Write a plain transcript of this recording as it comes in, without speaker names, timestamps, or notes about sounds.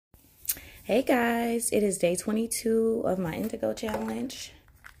Hey guys, it is day 22 of my Indigo challenge,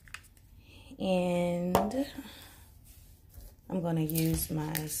 and I'm going to use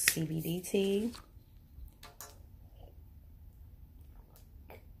my CBD tea.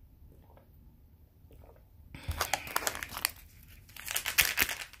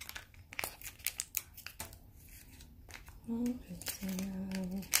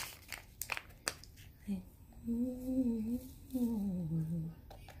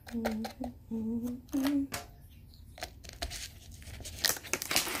 And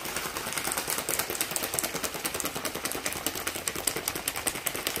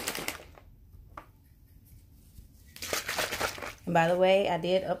by the way, I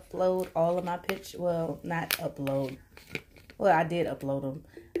did upload all of my pictures. Well, not upload. Well, I did upload them.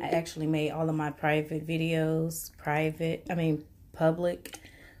 I actually made all of my private videos public.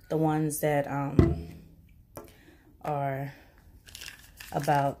 The ones that are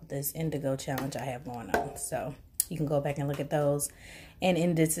about this Indigo challenge I have going on. So you can go back and look at those. And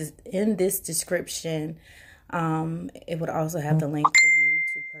in this description, it would also have the link for you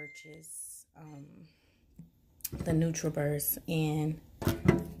to purchase the Nutraburst and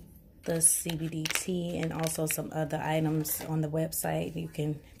the CBD tea, and also some other items on the website. You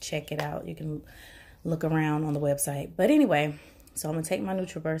can check it out. You can look around on the website. But anyway, so I'm gonna take my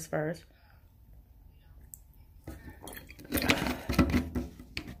Nutraburst first.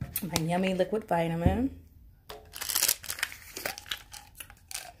 My yummy liquid vitamin.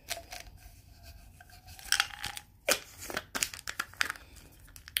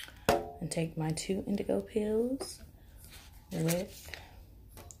 And take my 2 Indigo pills with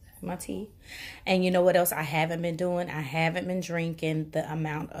my tea. And you know what else I haven't been doing? I haven't been drinking the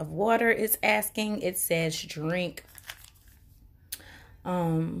amount of water it's asking. It says drink,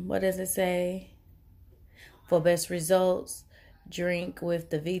 what does it say? For best results, drink with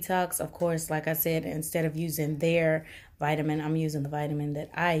the Detox. Of course, like I said, instead of using their vitamin, I'm using the vitamin that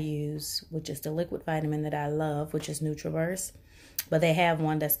I use, which is the liquid vitamin that I love, which is Nutraburst. But they have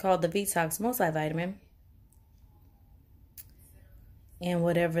one that's called the Detox multivitamin. And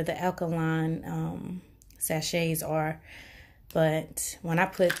whatever the alkaline sachets are. But when I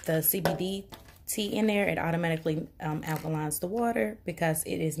put the CBD tea in there, it automatically alkalines the water because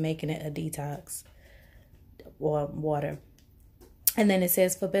it is making it a detox or water. And then it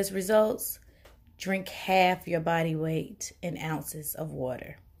says for best results, drink half your body weight in ounces of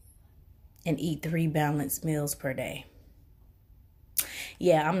water and eat 3 balanced meals per day.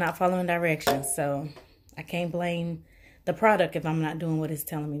 Yeah, I'm not following directions, so I can't blame the product if I'm not doing what it's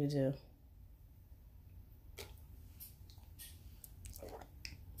telling me to do.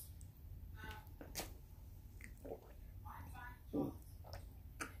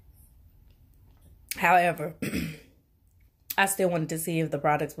 However, I still wanted to see if the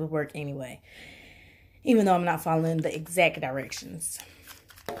products would work anyway, even though I'm not following the exact directions.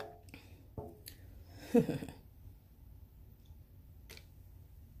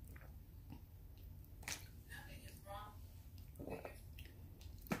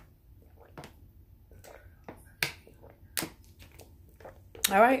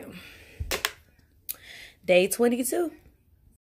 All right, day 22.